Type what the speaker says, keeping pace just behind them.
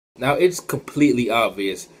Now, it's completely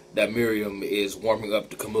obvious that Meryem is warming up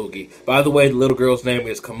to Komugi. By the way, the little girl's name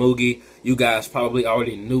is Komugi. You guys probably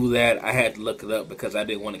already knew that. I had to look it up because I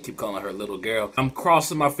didn't want to keep calling her little girl. I'm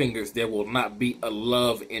crossing my fingers there will not be a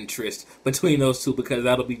love interest between those two, because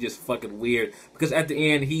that'll be just fucking weird. Because at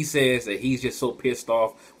the end, he says that he's just so pissed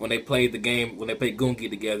off when they played the game, when they played Komugi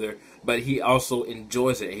together, but he also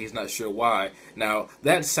enjoys it and he's not sure why. Now,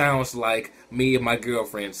 that sounds like me and my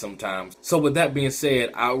girlfriend sometimes. So with that being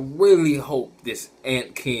said, I really hope this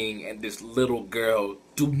Ant King and this little girl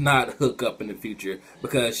do not hook up in the future,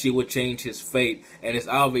 because she would change his fate, and it's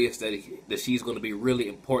obvious that she's going to be really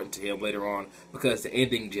important to him later on, because the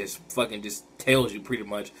ending just fucking just tells you pretty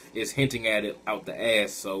much, is hinting at it out the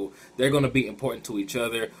ass. So they're going to be important to each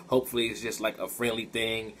other. Hopefully it's just like a friendly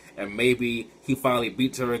thing, and maybe he finally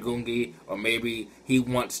beats her in Komugi, or maybe he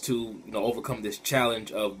wants to, overcome this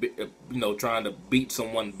challenge of, trying to beat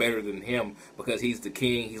someone better than him, because he's the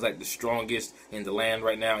king, he's like the strongest in the land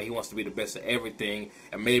right now, he wants to be the best at everything,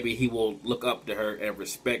 and maybe he will look up to her and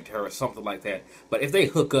respect her or something like that. But if they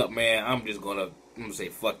hook up, man, I'm gonna say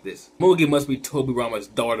fuck this. Komugi must be Tobirama's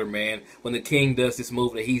daughter, man. When the king does this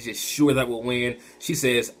move that he's just sure that will win, she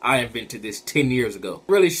says, I invented this 10 years ago.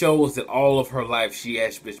 It really shows that all of her life she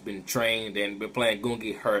has been trained and been playing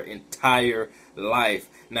Komugi her entire life.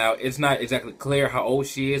 Now, it's not exactly clear how old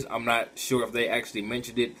she is. I'm not sure if they actually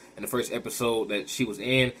mentioned it in the first episode that she was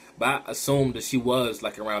in, but I assumed that she was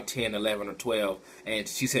like around 10, 11, or 12, and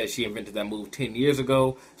she said she invented that move 10 years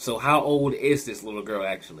ago. So how old is this little girl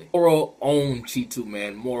actually? Moral owned Chitu,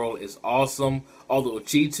 man. Moral is awesome. Although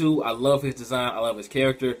Chitu, I love his design, I love his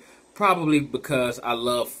character, probably because I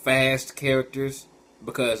love fast characters,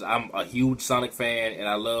 because I'm a huge Sonic fan and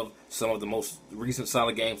I love some of the most recent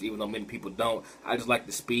Sonic games, even though many people don't. I just like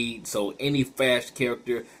the speed, so any fast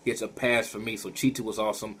character gets a pass for me. So Chitu was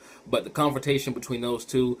awesome, but the confrontation between those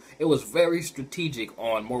two, it was very strategic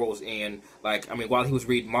on Moral's end. Like, I mean, while he was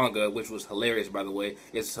reading manga, which was hilarious, by the way,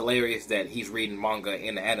 it's hilarious that he's reading manga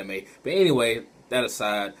in the anime. But anyway, that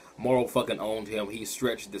aside, Moral fucking owned him. He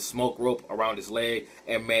stretched the smoke rope around his leg,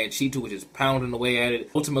 and man, Chitu was just pounding away at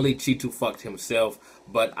it. Ultimately, Chitu fucked himself,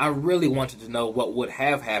 but I really wanted to know what would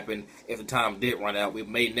have happened if the time did run out. We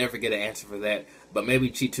may never get an answer for that, but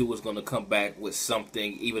maybe Chitu was going to come back with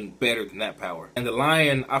something even better than that power. And the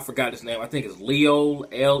lion, I forgot his name, I think it's Leol,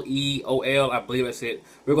 L-E-O-L, I believe that's it.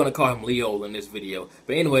 We're going to call him Leol in this video.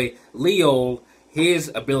 But anyway, Leol,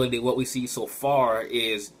 his ability, what we see so far,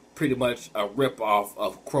 is pretty much a rip-off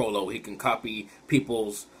of Crollo. He can copy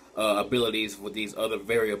people's abilities with these other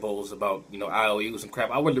variables about, IOUs and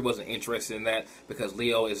crap. I really wasn't interested in that, because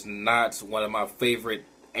Leo is not one of my favorite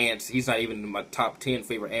ants. He's not even in my top 10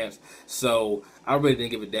 favorite ants, so I really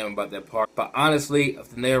didn't give a damn about that part. But honestly, if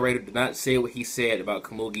the narrator did not say what he said about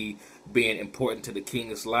Komugi being important to the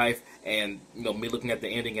king's life, and me looking at the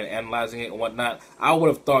ending and analyzing it and whatnot, I would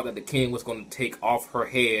have thought that the king was going to take off her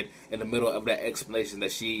head in the middle of that explanation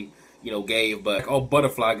that she gave. But like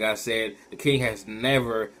Butterfly guy said, the king has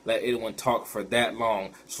never let anyone talk for that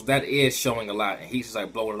long, so that is showing a lot, and he's just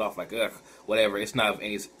like blowing it off like, ugh, whatever, it's not of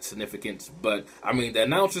any significance. But I mean, the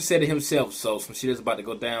announcer said it himself, so some shit is about to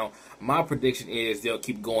go down. My prediction is they'll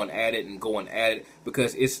keep going at it and going at it,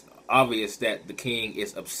 because it's obvious that the king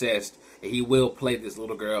is obsessed, and he will play this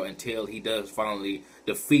little girl until he does finally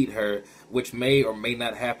defeat her, which may or may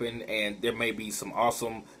not happen. And there may be some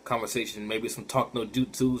awesome conversation, maybe some talk no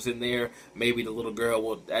jutsus in there. Maybe the little girl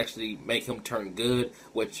will actually make him turn good,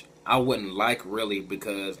 which I wouldn't like really,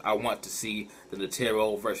 because I want to see the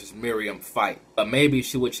Netero versus Meryem fight. But maybe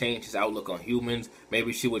she would change his outlook on humans.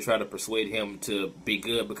 Maybe she would try to persuade him to be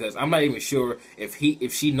good, because I'm not even sure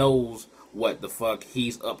if she knows what the fuck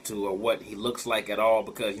he's up to or what he looks like at all,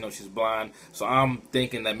 because she's blind. So I'm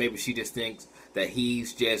thinking that maybe she just thinks that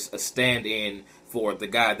he's just a stand-in for the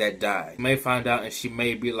guy that died. You may find out and she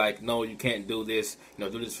may be like, no, you can't do this, do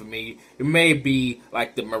this for me. It may be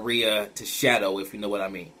like the Maria to Shadow, if you know what I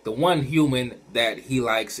mean. The one human that he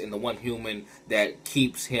likes and the one human that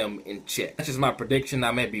keeps him in check. That's just my prediction.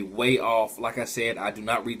 I may be way off. Like I said, I do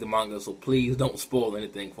not read the manga, so please don't spoil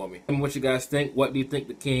anything for me. Tell me what you guys think. What do you think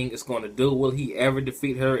the king is going to do? Will he ever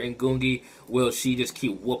defeat her in Komugi? Will she just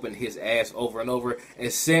keep whooping his ass over and over?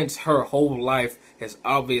 And since her whole life has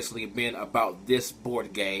obviously been about this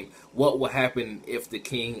board game, what will happen if the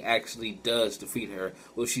king actually does defeat her?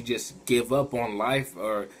 Will she just give up on life,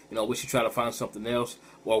 or will she try to find something else,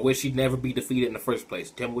 or will she never be defeated in the first place?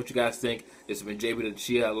 Tell me what you guys think. This has been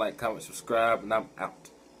jbDAuchiha. Like, comment, subscribe, and I'm out.